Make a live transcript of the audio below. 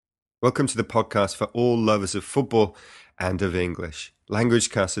Welcome to the podcast for all lovers of football and of English.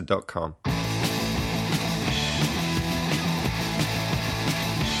 LanguageCaster.com.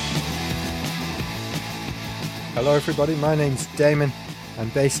 Hello everybody, my name's Damon. I'm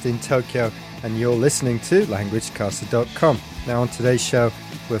based in Tokyo and you're listening to LanguageCaster.com. Now on today's show,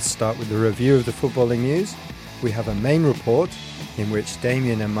 we'll start with a review of the footballing news. We have a main report in which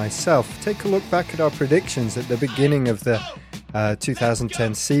Damien and myself take a look back at our predictions at the beginning of the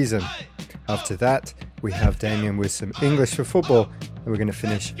 2010 season. After that, we have Damien with some English for football, and we're going to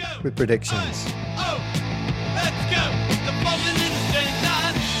finish with predictions.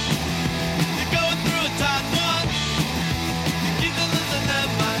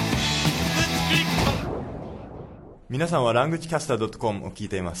 LanguageCaster.com を聞い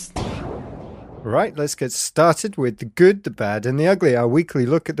ています。 Right, let's get started with the good, the bad and the ugly, our weekly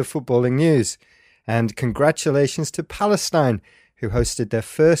look at the footballing news. And congratulations to Palestine, who hosted their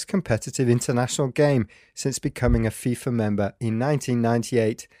first competitive international game since becoming a FIFA member in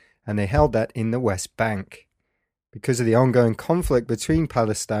 1998, and they held that in the West Bank. Because of the ongoing conflict between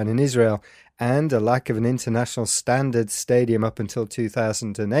Palestine and Israel and a lack of an international standard stadium up until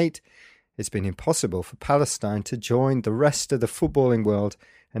 2008, it's been impossible for Palestine to join the rest of the footballing world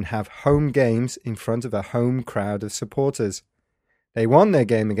and have home games in front of a home crowd of supporters. They won their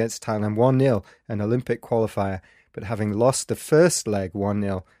game against Thailand 1-0, an Olympic qualifier, but having lost the first leg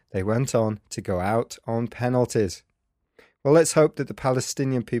 1-0, they went on to go out on penalties. Well, let's hope that the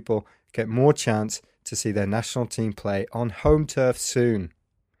Palestinian people get more chance to see their national team play on home turf soon.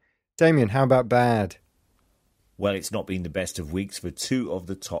 Damien, how about bad? Well, it's not been the best of weeks for two of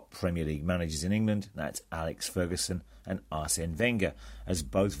the top Premier League managers in England, that's Alex Ferguson and Arsene Wenger, as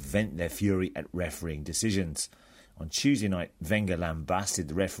both vent their fury at refereeing decisions. On Tuesday night, Wenger lambasted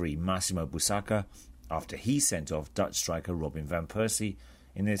the referee Massimo Busacca after he sent off Dutch striker Robin van Persie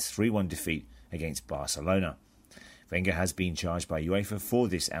in their 3-1 defeat against Barcelona. Wenger has been charged by UEFA for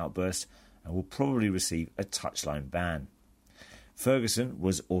this outburst and will probably receive a touchline ban. Ferguson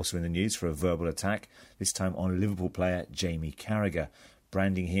was also in the news for a verbal attack, this time on Liverpool player Jamie Carragher,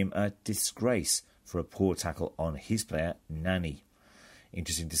 branding him a disgrace for a poor tackle on his player Nani.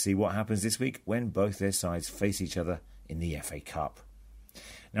 Interesting to see what happens this week when both their sides face each other in the FA Cup.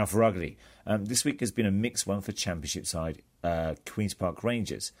 Now for ugly, this week has been a mixed one for Championship side Queen's Park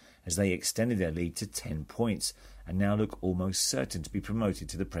Rangers, as they extended their lead to 10 points and now look almost certain to be promoted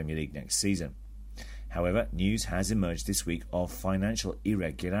to the Premier League next season. However, news has emerged this week of financial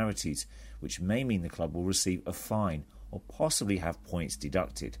irregularities, which may mean the club will receive a fine or possibly have points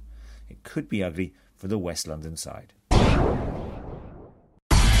deducted. It could be ugly for the West London side.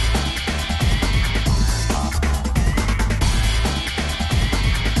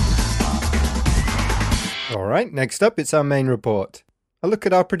 Alright, next up it's our main report. A look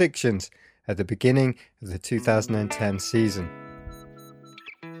at our predictions at the beginning of the 2010 season.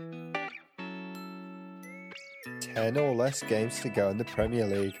 10 or less games to go in the Premier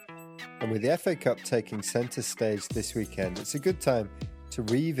League, and with the FA Cup taking centre stage this weekend, it's a good time to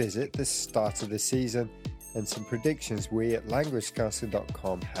revisit the start of the season and some predictions we at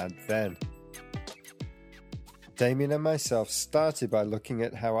LanguageCaster.com had then. Damien and myself started by looking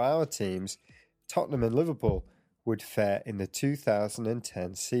at how our teams, Tottenham and Liverpool, would fare in the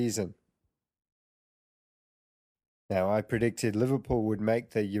 2010 season. Now, I predicted Liverpool would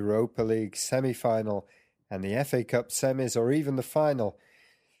make the Europa League semi-final and the FA Cup semis or even the final.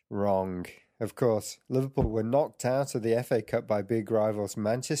 Wrong. Of course, Liverpool were knocked out of the FA Cup by big rivals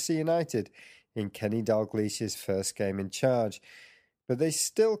Manchester United in Kenny Dalglish's first game in charge. But they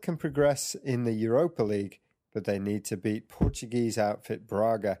still can progress in the Europa League, but they need to beat Portuguese outfit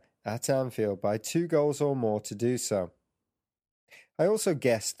Braga at Anfield by 2 goals or more to do so. I also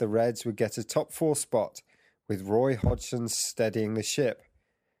guessed the Reds would get a top 4 spot, with Roy Hodgson steadying the ship.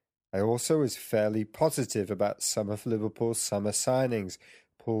 I also was fairly positive about some of Liverpool's summer signings,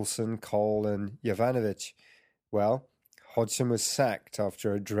 Poulsen, Cole and Jovanovic. Well, Hodgson was sacked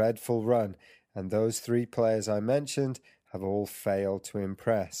after a dreadful run, and those 3 players I mentioned have all failed to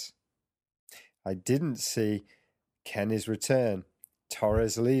impress. I didn't see Kenny's return,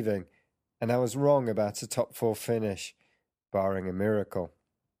 Torres leaving, and I was wrong about a top 4 finish, barring a miracle.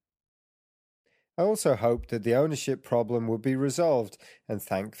 I also hoped that the ownership problem would be resolved, and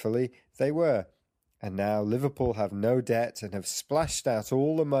thankfully they were. And now Liverpool have no debt and have splashed out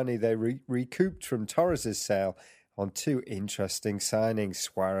all the money they recouped from Torres' sale on 2 interesting signings,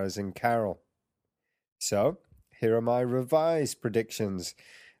 Suarez and Carroll. So, here are my revised predictions.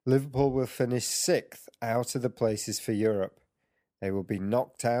 Liverpool will finish 6th out of the places for Europe. They will be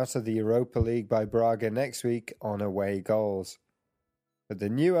knocked out of the Europa League by Braga next week on away goals. But the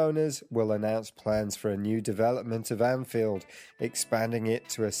new owners will announce plans for a new development of Anfield, expanding it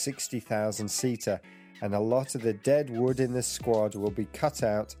to a 60,000-seater, and a lot of the dead wood in the squad will be cut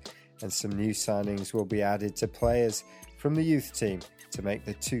out, and some new signings will be added to players from the youth team to make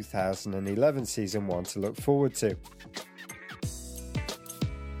the 2011 season one to look forward to.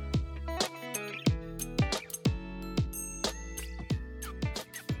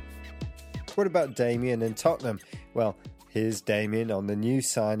 What about Damien and Tottenham? Well, here's Damien on the new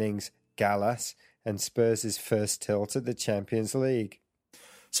signings, Gallas, and Spurs' first tilt at the Champions League.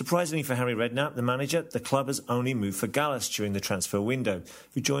 Surprisingly for Harry Redknapp, the manager, the club has only moved for Gallas during the transfer window,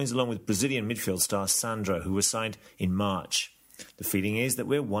 who joins along with Brazilian midfield star Sandro, who was signed in March. The feeling is that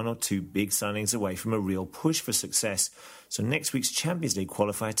we're one or two big signings away from a real push for success, so next week's Champions League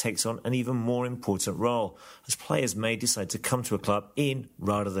qualifier takes on an even more important role, as players may decide to come to a club in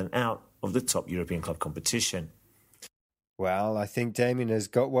rather than out of the top European club competition. Well, I think Damien has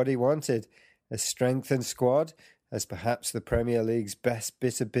got what he wanted, a strengthened squad, as perhaps the Premier League's best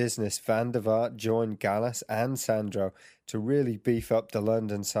bit of business. Van der Vaart joined Gallas and Sandro to really beef up the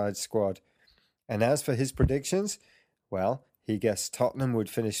London side squad. And as for his predictions, well, he guessed Tottenham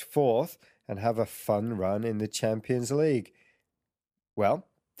would finish fourth and have a fun run in the Champions League. Well,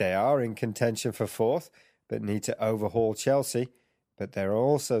 they are in contention for fourth, but need to overhaul Chelsea. But they're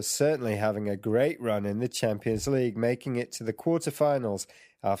also certainly having a great run in the Champions League, making it to the quarterfinals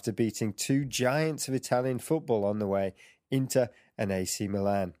after beating two giants of Italian football on the way, Inter and AC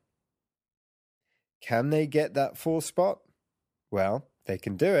Milan. Can they get that fourth spot? Well, they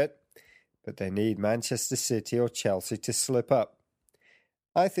can do it, but they need Manchester City or Chelsea to slip up.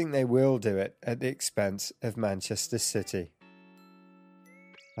 I think they will do it at the expense of Manchester City.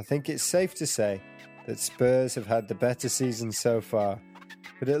 I think it's safe to say that Spurs have had the better season so far,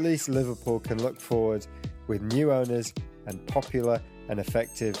 but at least Liverpool can look forward with new owners and popular and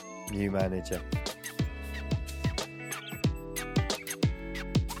effective new manager.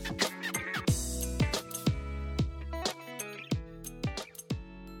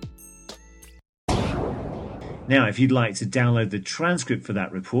 Now, if you'd like to download the transcript for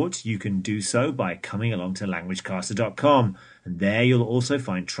that report, you can do so by coming along to languagecaster.com. And there you'll also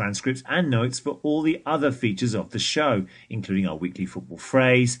find transcripts and notes for all the other features of the show, including our weekly football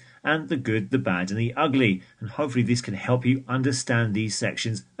phrase and the good, the bad and the ugly. And hopefully this can help you understand these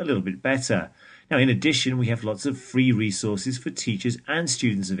sections a little bit better. Now, in addition, we have lots of free resources for teachers and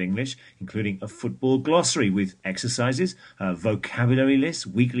students of English, including a football glossary with exercises, a vocabulary list,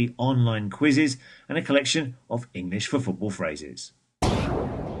 weekly online quizzes, and a collection of English for football phrases.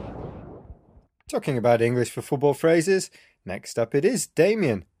 Talking about English for football phrases, next up it is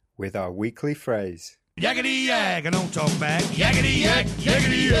Damien with our weekly phrase. Yakety yak, and don't talk back. Yakety yak,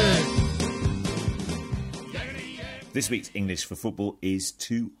 yakety yak. This week's English for football is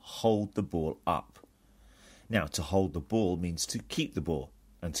to hold the ball up. Now, to hold the ball means to keep the ball,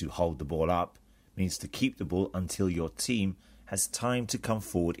 and to hold the ball up means to keep the ball until your team has time to come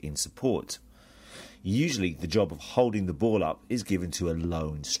forward in support. Usually, the job of holding the ball up is given to a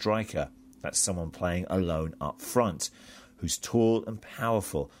lone striker. That's someone playing alone up front, who's tall and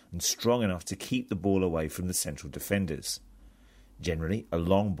powerful and strong enough to keep the ball away from the central defenders. Generally, a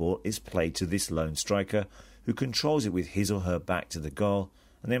long ball is played to this lone striker, who controls it with his or her back to the goal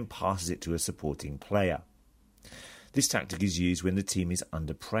and then passes it to a supporting player. This tactic is used when the team is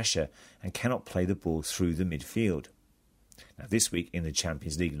under pressure and cannot play the ball through the midfield. Now, this week in the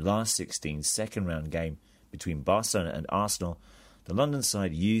Champions League last 16 second round game between Barcelona and Arsenal, the London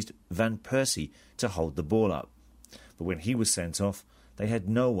side used Van Persie to hold the ball up. But when he was sent off, they had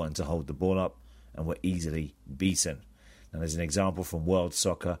no one to hold the ball up and were easily beaten. Now, there's an example from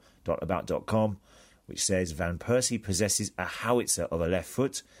worldsoccer.about.com which says Van Persie possesses a howitzer of a left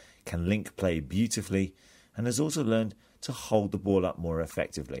foot, can link play beautifully, and has also learned to hold the ball up more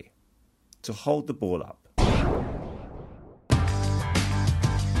effectively. To hold the ball up.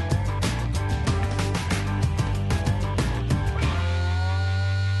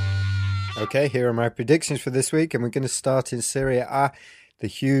 Okay, here are my predictions for this week, and we're going to start in Serie A, the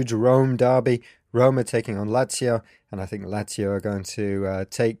huge Rome derby. Roma taking on Lazio, and I think Lazio are going to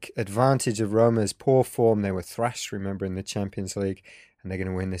take advantage of Roma's poor form. They were thrashed, remember, in the Champions League, and they're going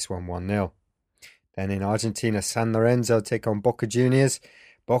to win this one 1-0. Then in Argentina, San Lorenzo take on Boca Juniors.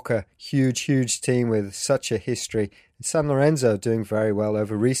 Boca, huge team with such a history. And San Lorenzo doing very well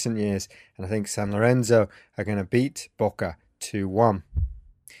over recent years, and I think San Lorenzo are going to beat Boca 2-1.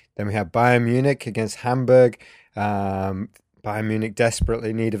 Then we have Bayern Munich against Hamburg. Bayern Munich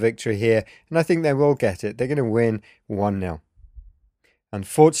desperately need a victory here, and I think they will get it. They're going to win 1-0.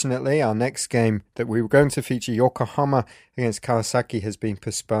 Unfortunately, our next game that we were going to feature, Yokohama against Kawasaki, has been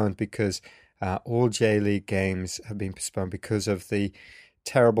postponed because all J-League games have been postponed because of the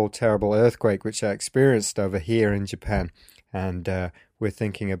terrible, terrible earthquake which I experienced over here in Japan. And we're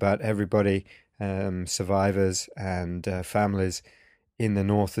thinking about everybody, survivors and families in the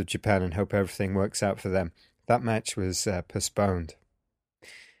north of Japan, and hope everything works out for them. That match was postponed.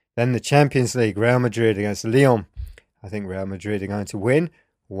 Then the Champions League, Real Madrid against Lyon. I think Real Madrid are going to win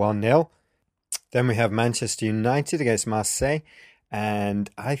 1-0. Then we have Manchester United against Marseille. And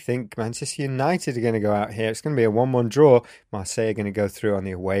I think Manchester United are going to go out here. It's going to be a 1-1 draw. Marseille are going to go through on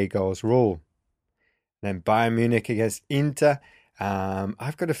the away goals rule. Then Bayern Munich against Inter.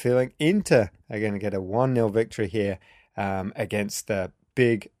 I've got a feeling Inter are going to get a 1-0 victory here against the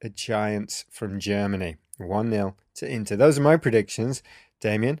big giants from Germany. 1-0 to Inter. Those are my predictions.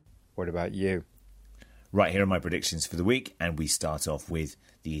 Damien, what about you? Right, here are my predictions for the week, and we start off with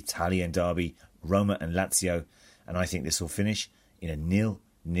the Italian derby, Roma and Lazio, and I think this will finish in a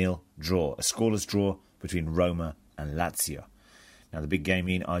 0-0 draw, a scoreless draw between Roma and Lazio. Now, the big game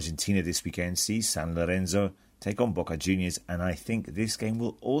in Argentina this weekend sees San Lorenzo take on Boca Juniors, and I think this game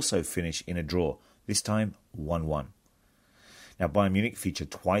will also finish in a draw, this time 1-1. Now, Bayern Munich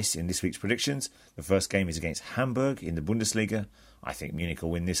featured twice in this week's predictions. The first game is against Hamburg in the Bundesliga. I think Munich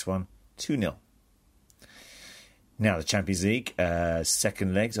will win this one 2-0. Now, the Champions League,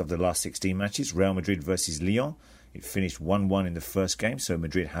 second legs of the last 16 matches, Real Madrid versus Lyon. It finished 1-1 in the first game, so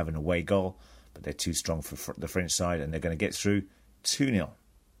Madrid have an away goal, but they're too strong for the French side, and they're going to get through 2-0.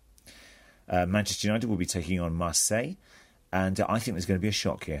 Manchester United will be taking on Marseille, and I think there's going to be a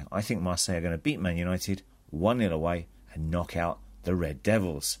shock here. I think Marseille are going to beat Man United 1-0 away and knock out the Red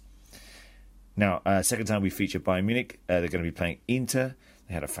Devils. Now, second time we feature Bayern Munich, they're going to be playing Inter.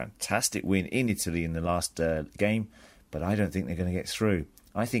 They had a fantastic win in Italy in the last game, but I don't think they're going to get through.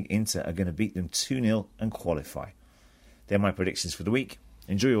 I think Inter are going to beat them 2-0 and qualify. They're my predictions for the week.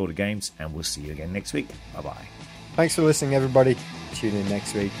 Enjoy all the games, and we'll see you again next week. Bye-bye. Thanks for listening, everybody. Tune in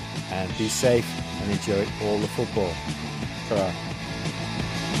next week, and be safe and enjoy all the football. Ta-ra.